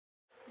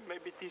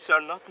Maybe these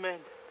are not men.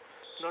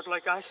 Not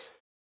like us.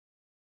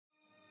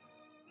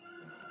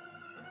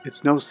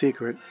 It's no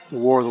secret the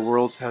War of the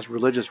Worlds has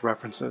religious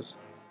references.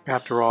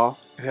 After all,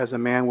 it has a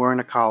man wearing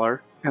a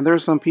collar, and there are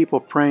some people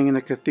praying in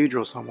a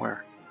cathedral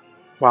somewhere.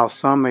 While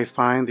some may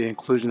find the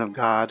inclusion of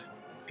God,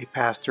 a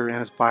pastor, and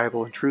his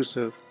Bible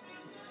intrusive,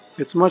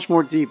 it's much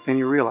more deep than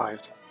you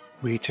realized.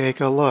 We take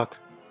a look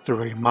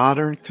through a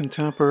modern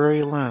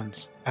contemporary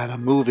lens at a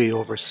movie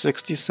over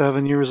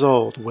 67 years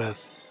old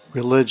with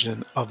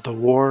Religion of the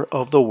War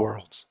of the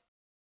Worlds.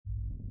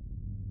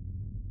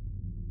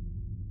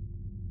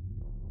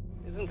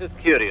 Isn't it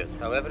curious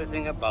how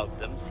everything about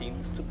them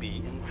seems to be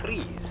in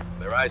threes?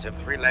 Their eyes have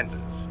 3 lenses,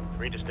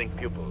 3 distinct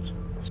pupils.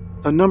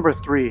 The number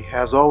 3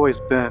 has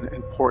always been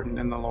important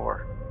in the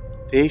lore.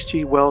 The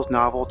H.G. Wells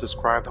novel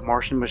described the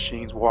Martian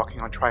machines walking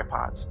on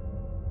tripods.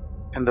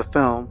 In the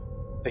film,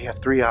 they have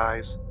 3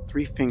 eyes,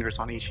 3 fingers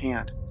on each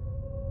hand.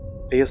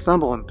 They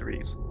assemble in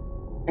threes,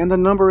 and the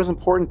number is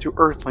important to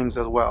Earthlings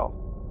as well.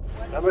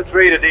 Number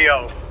 3 to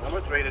D.O.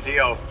 Number 3 to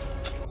D.O.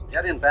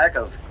 Get in back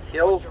of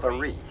Hill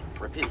 3.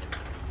 Repeat.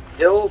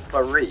 Hill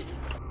 3.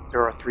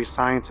 There are 3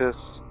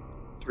 scientists,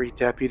 3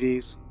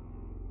 deputies.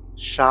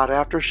 Shot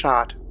after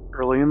shot,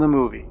 early in the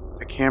movie,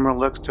 the camera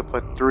looks to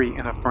put 3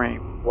 in a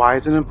frame. Why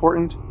is it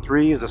important?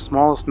 3 is the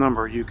smallest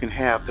number you can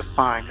have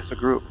defined as a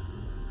group.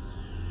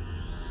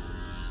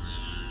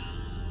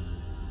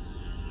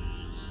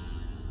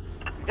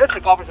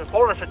 District officer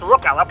told us at the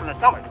lookout up in the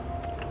summit.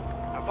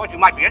 I thought you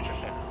might be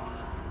interested.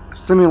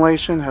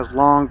 Assimilation has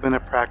long been a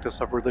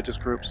practice of religious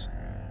groups.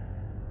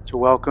 To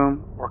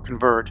welcome or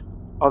convert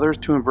others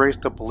to embrace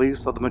the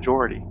beliefs of the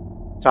majority.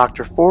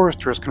 Dr.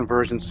 Forrester's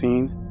conversion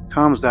scene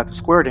comes at the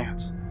square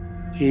dance.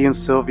 He and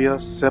Sylvia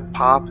sip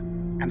pop,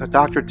 and the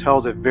doctor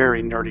tells a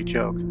very nerdy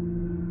joke.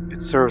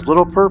 It serves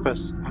little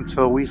purpose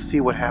until we see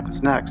what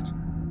happens next.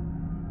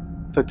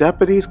 The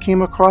deputies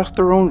came across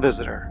their own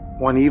visitor.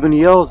 One even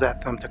yells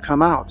at them to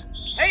come out.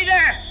 Hey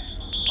there!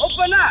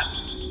 Open up!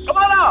 Come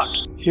on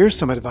out! Here's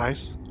some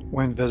advice.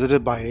 When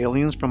visited by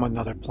aliens from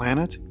another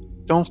planet,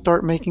 don't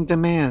start making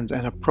demands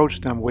and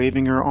approach them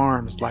waving your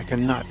arms like a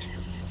nut.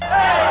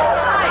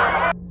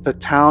 The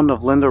town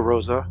of Linda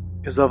Rosa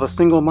is of a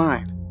single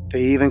mind.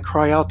 They even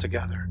cry out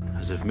together.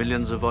 As if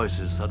millions of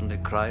voices suddenly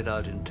cried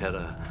out in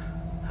terror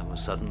and were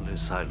suddenly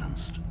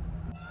silenced.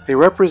 They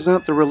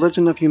represent the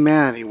religion of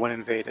humanity when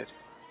invaded.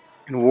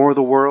 In War of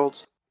the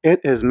Worlds, it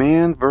is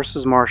man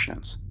versus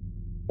Martians,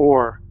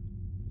 or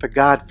the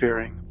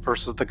God-fearing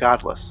versus the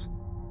godless.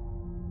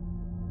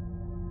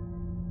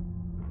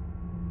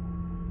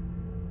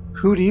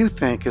 Who do you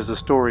think is the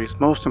story's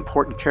most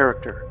important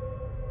character?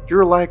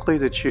 You're likely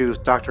to choose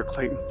Dr.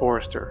 Clayton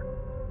Forrester.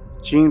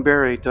 Gene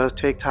Barry does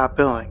take top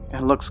billing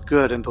and looks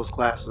good in those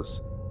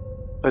glasses,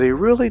 but he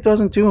really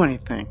doesn't do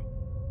anything.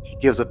 He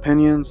gives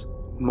opinions,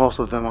 most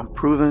of them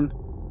unproven.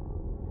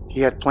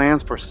 He had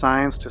plans for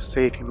science to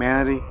save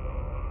humanity,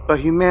 but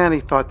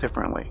humanity thought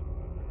differently.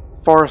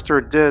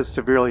 Forrester did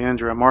severely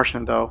injure a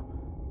Martian though,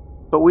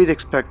 but we'd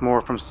expect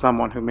more from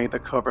someone who made the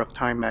cover of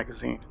Time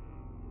magazine.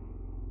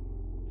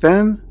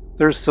 Then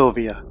there's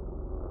Sylvia.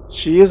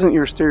 She isn't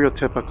your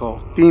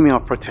stereotypical female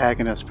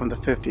protagonist from the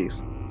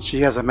 50s.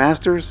 She has a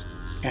master's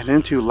and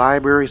into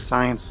library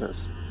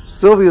sciences.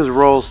 Sylvia's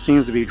role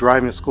seems to be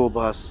driving a school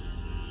bus,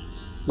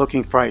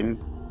 looking frightened,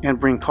 and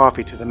bring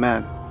coffee to the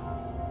men.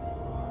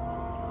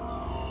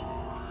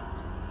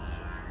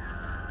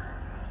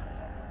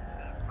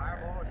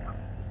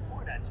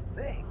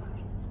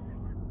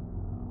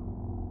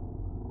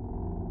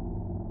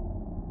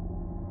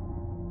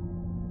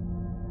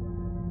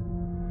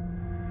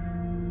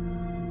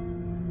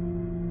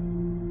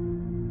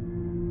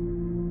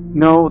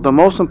 No, the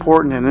most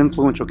important and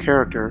influential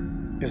character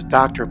is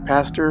Dr.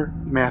 Pastor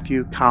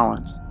Matthew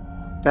Collins.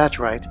 That's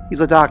right, he's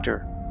a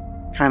doctor.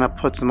 Kinda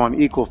puts him on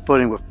equal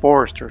footing with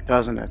Forrester,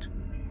 doesn't it?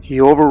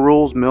 He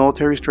overrules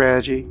military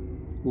strategy,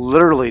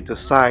 literally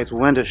decides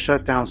when to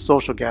shut down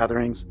social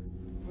gatherings.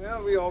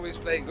 Well, we always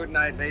play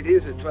goodnight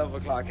ladies at 12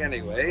 o'clock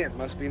anyway. It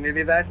must be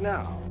nearly that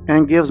now.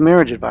 And gives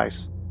marriage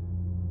advice.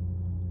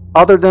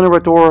 Other than a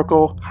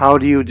rhetorical, how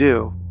do you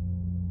do?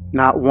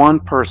 Not one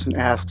person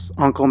asks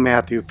Uncle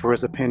Matthew for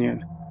his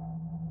opinion,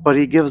 but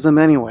he gives them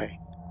anyway.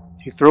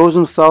 He throws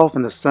himself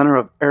in the center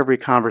of every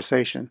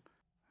conversation.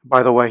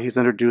 By the way, he's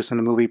introduced in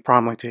the movie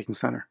prominently taking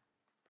center.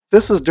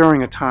 This is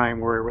during a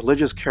time where a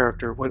religious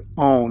character would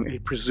own a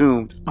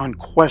presumed,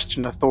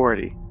 unquestioned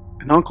authority,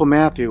 and Uncle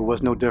Matthew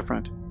was no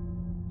different.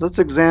 Let's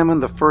examine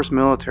the first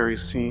military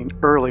scene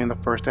early in the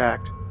first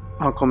act.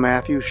 Uncle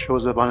Matthew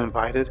shows up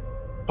uninvited,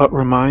 but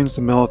reminds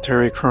the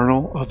military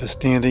colonel of his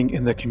standing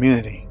in the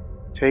community.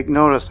 Take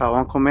notice how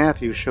Uncle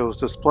Matthew shows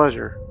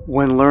displeasure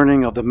when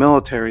learning of the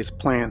military's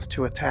plans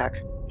to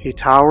attack. He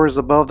towers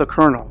above the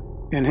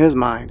colonel. In his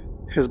mind,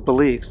 his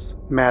beliefs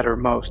matter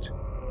most.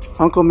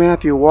 Uncle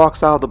Matthew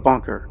walks out of the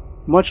bunker,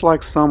 much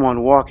like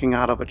someone walking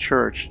out of a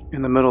church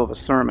in the middle of a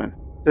sermon.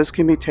 This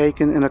can be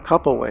taken in a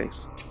couple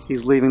ways.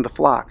 He's leaving the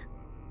flock,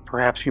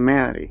 perhaps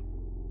humanity.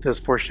 This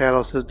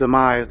foreshadows his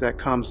demise that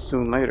comes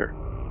soon later.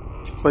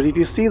 But if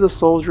you see the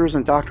soldiers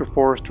and Dr.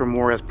 Forrester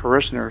more as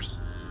parishioners,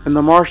 then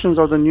the Martians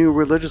are the new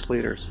religious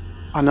leaders,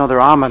 another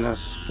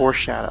ominous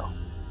foreshadow.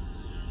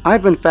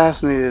 I've been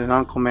fascinated in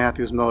Uncle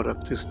Matthew's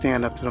motive to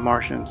stand up to the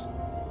Martians.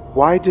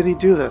 Why did he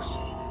do this?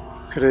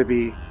 Could it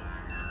be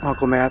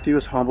Uncle Matthew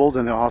is humbled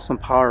in the awesome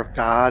power of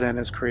God and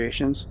his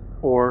creations,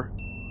 or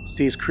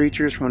sees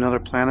creatures from another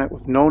planet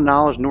with no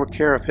knowledge nor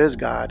care of his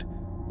God?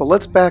 But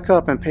let's back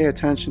up and pay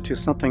attention to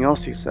something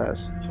else he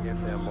says.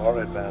 If they're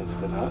more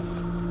advanced than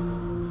us,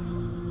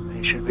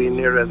 they should be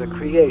nearer the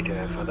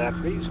Creator for that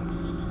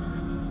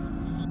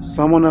reason.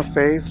 Someone of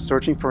faith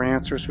searching for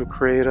answers who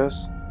created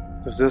us.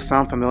 Does this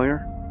sound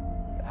familiar?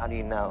 How do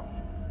you know?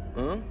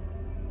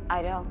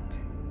 I don't.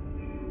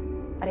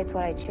 But it's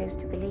what I choose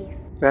to believe.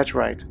 That's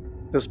right.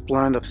 This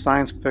blend of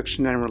science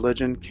fiction and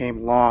religion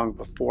came long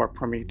before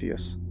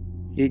Prometheus.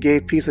 He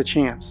gave peace a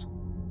chance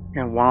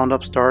and wound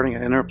up starting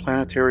an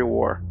interplanetary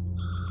war.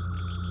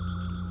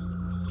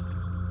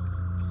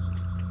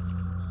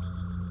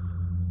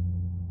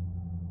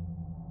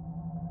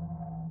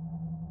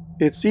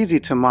 It's easy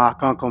to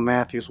mock Uncle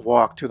Matthew's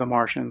walk to the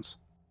Martians.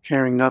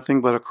 Carrying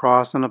nothing but a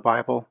cross and a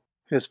Bible,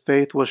 his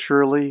faith was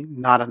surely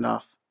not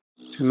enough.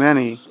 To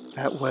many,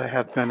 that would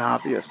have been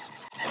obvious.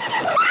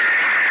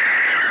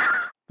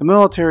 The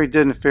military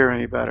didn't fare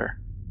any better.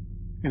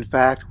 In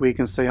fact, we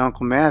can say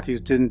Uncle Matthews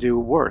didn't do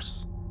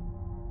worse.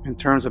 In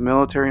terms of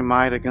military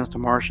might against the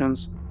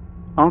Martians,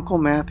 Uncle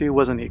Matthew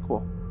was an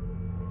equal.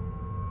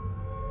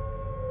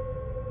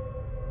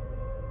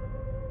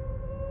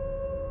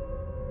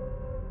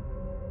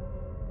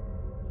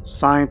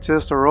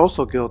 Scientists are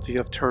also guilty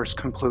of terse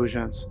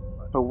conclusions,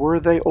 but were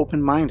they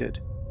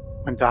open-minded?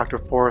 When Dr.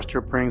 Forrester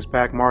brings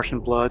back Martian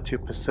blood to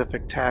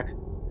Pacific Tech,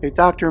 a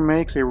doctor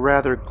makes a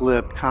rather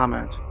glib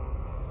comment.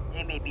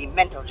 They may be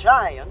mental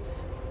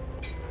giants,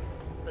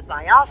 but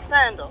by our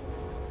standards,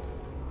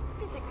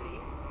 physically,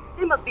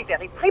 they must be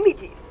very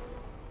primitive.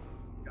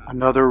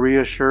 Another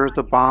reassures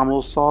the bomb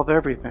will solve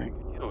everything.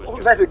 Oh,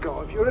 let it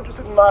go. If you're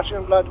interested in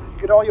Martian blood,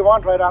 you get all you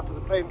want right after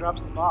the plane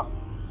drops the bomb.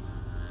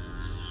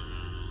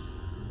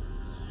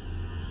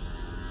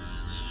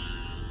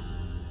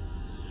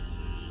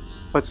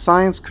 But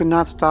science could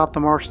not stop the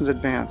Martians'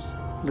 advance,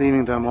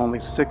 leaving them only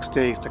 6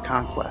 days to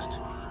conquest.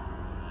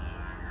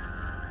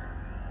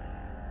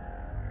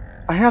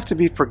 I have to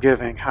be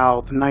forgiving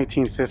how the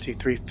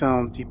 1953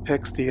 film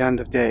depicts the end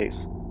of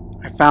days.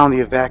 I found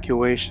the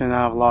evacuation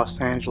out of Los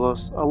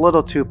Angeles a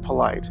little too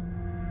polite,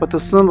 but the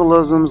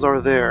symbolisms are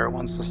there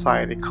when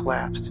society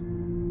collapsed.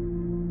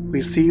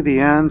 We see the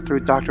end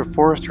through Dr.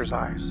 Forrester's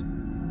eyes.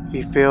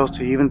 He fails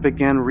to even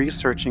begin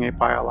researching a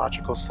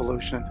biological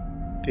solution.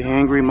 The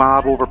angry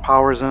mob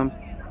overpowers him.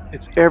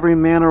 It's every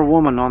man or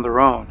woman on their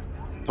own.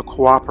 The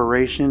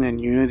cooperation and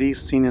unity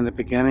seen in the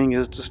beginning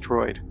is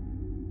destroyed.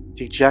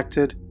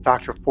 Dejected,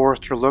 Dr.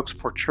 Forrester looks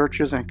for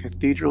churches and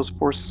cathedrals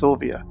for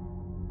Sylvia.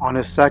 On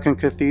his second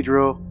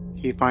cathedral,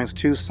 he finds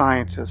 2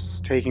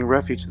 scientists taking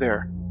refuge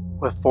there.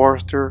 With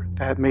Forrester,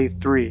 that made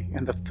 3,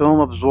 and the film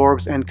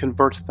absorbs and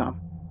converts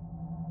them.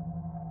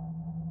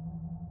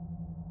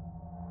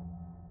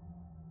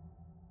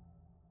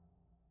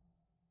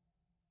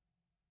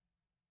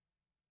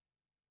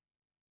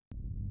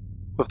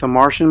 With the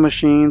Martian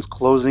machines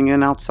closing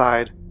in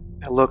outside,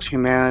 it looks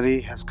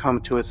humanity has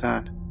come to its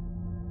end.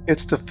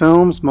 It's the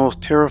film's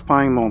most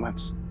terrifying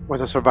moments, where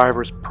the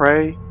survivors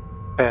pray,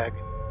 beg,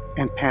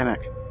 and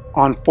panic.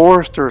 On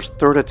Forrester's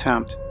 3rd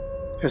attempt,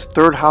 his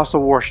 3rd house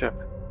of worship,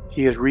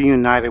 he is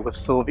reunited with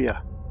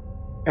Sylvia.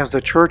 As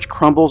the church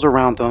crumbles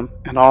around them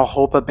and all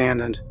hope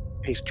abandoned,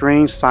 a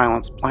strange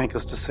silence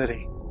blankets the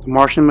city. The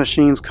Martian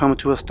machines come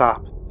to a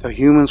stop. The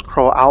humans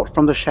crawl out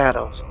from the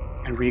shadows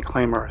and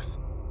reclaim Earth.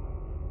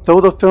 Though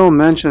the film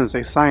mentions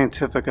a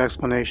scientific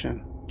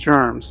explanation,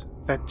 germs,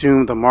 that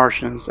doomed the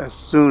Martians as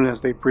soon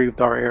as they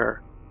breathed our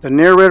air, the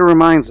narrator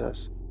reminds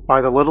us, by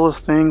the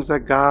littlest things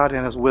that God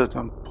and His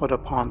wisdom put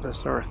upon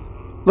this earth.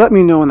 Let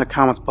me know in the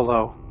comments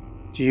below.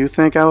 Do you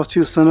think I was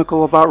too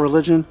cynical about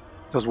religion?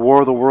 Does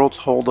War of the Worlds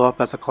hold up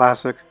as a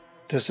classic?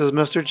 This is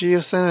Mr.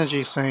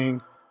 Geosynergy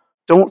saying,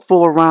 don't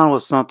fool around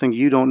with something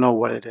you don't know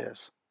what it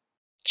is.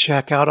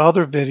 Check out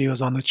other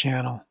videos on the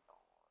channel.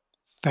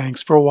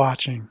 Thanks for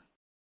watching.